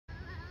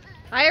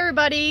Hi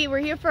everybody, we're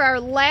here for our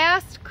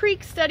last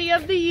creek study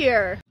of the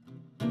year.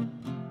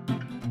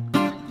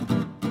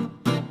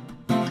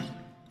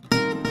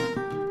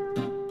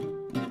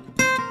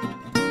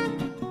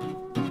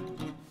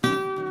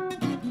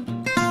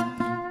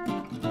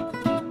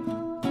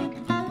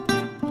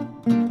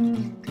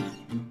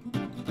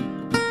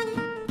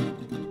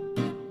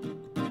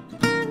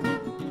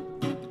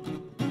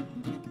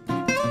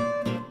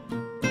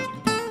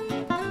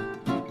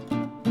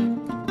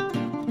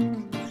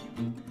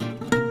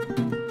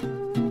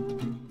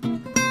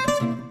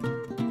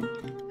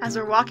 As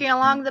we're walking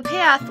along the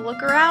path,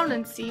 look around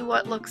and see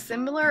what looks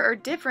similar or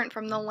different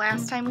from the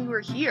last time we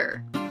were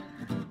here.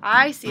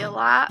 I see a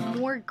lot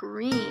more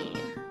green.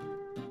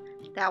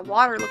 That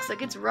water looks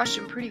like it's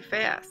rushing pretty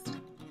fast.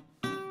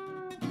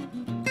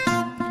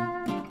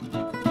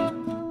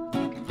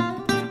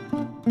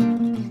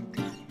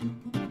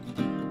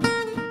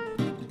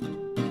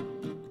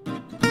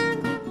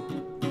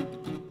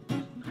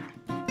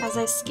 As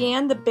I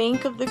scan the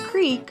bank of the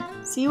creek,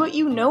 see what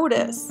you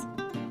notice.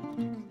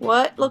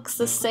 What looks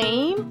the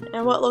same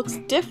and what looks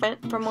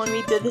different from when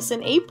we did this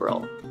in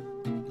April?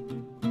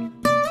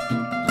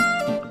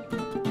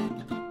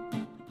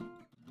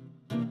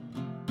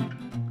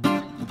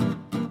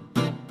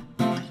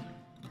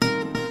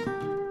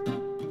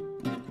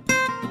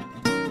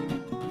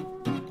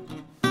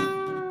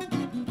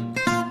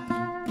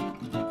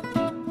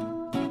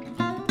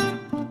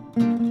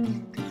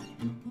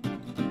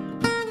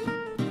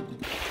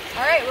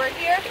 Alright, we're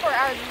here for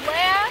our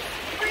last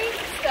creek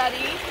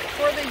study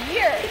for the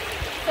year.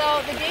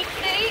 So the date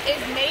today is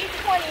May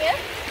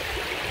 20th.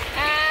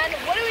 And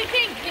what do we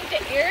think? Think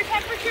the air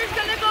temperature is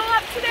going to go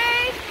up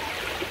today?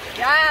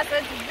 Yes,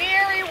 it's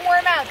very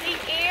warm out. The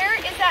air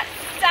is at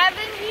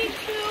 72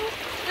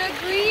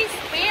 degrees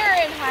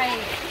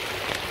Fahrenheit.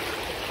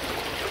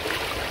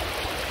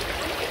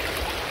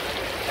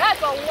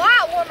 That's a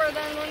lot warmer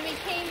than when we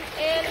came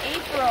in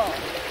April.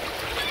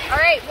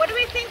 Alright, what do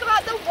we think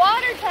about the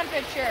water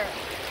temperature?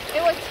 It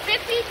was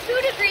 52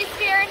 degrees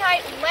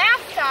Fahrenheit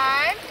last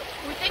time.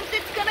 We think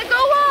it's going to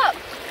go up.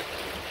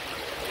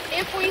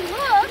 If we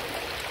look,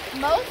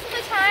 most of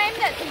the time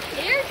that the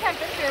air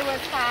temperature was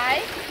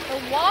high,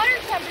 the water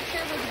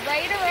temperature was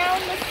right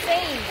around the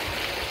same.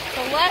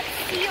 So let's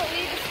see what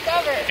we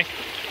discover.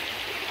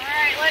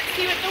 Alright, let's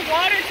see what the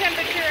water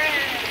temperature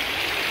is.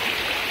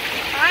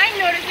 I'm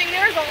noticing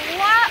there's a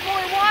lot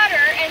more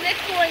water and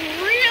it's going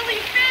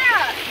really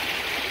fast.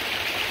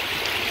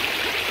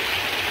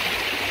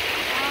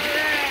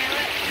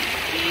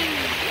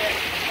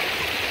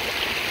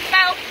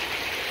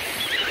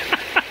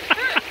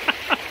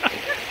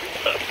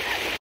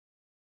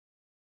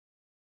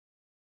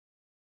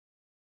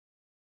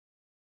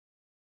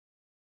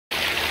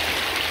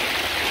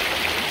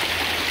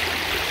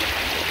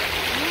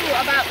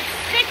 About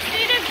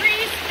 60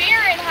 degrees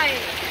Fahrenheit.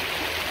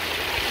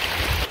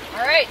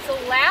 Alright, so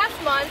last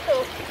month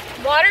the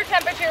water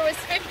temperature was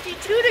 52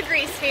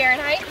 degrees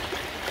Fahrenheit.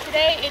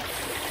 Today it's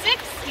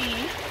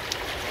 60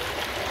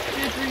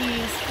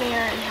 degrees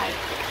Fahrenheit.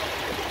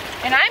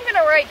 And I'm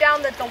going to write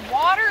down that the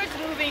water is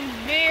moving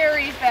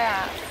very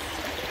fast.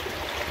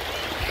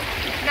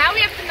 Now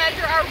we have to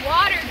measure our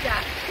water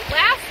depth.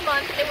 Last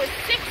month it was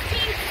 16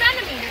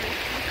 centimeters,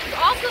 which is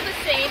also the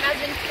same as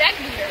in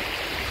February.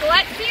 So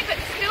let's see if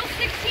it's still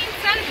 16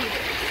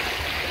 centimeters.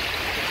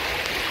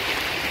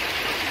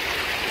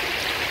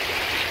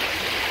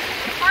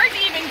 It's hard to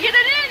even get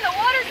it in. The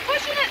water's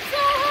pushing it so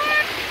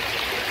hard.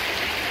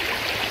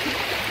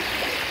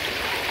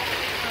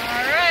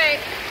 All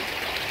right.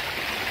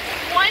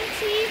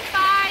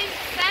 25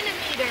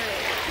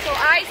 centimeters. So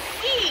I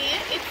see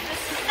it's the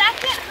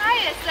second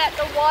highest that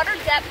the water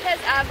depth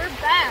has ever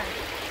been.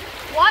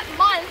 What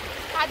month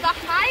had the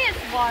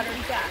highest water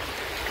depth?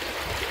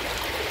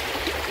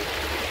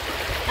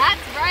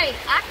 That's right,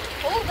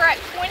 October at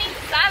 27.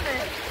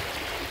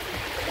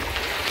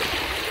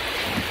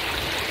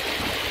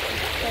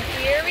 So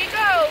here we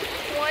go,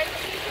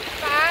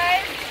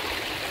 25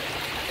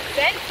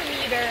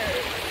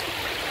 centimeters.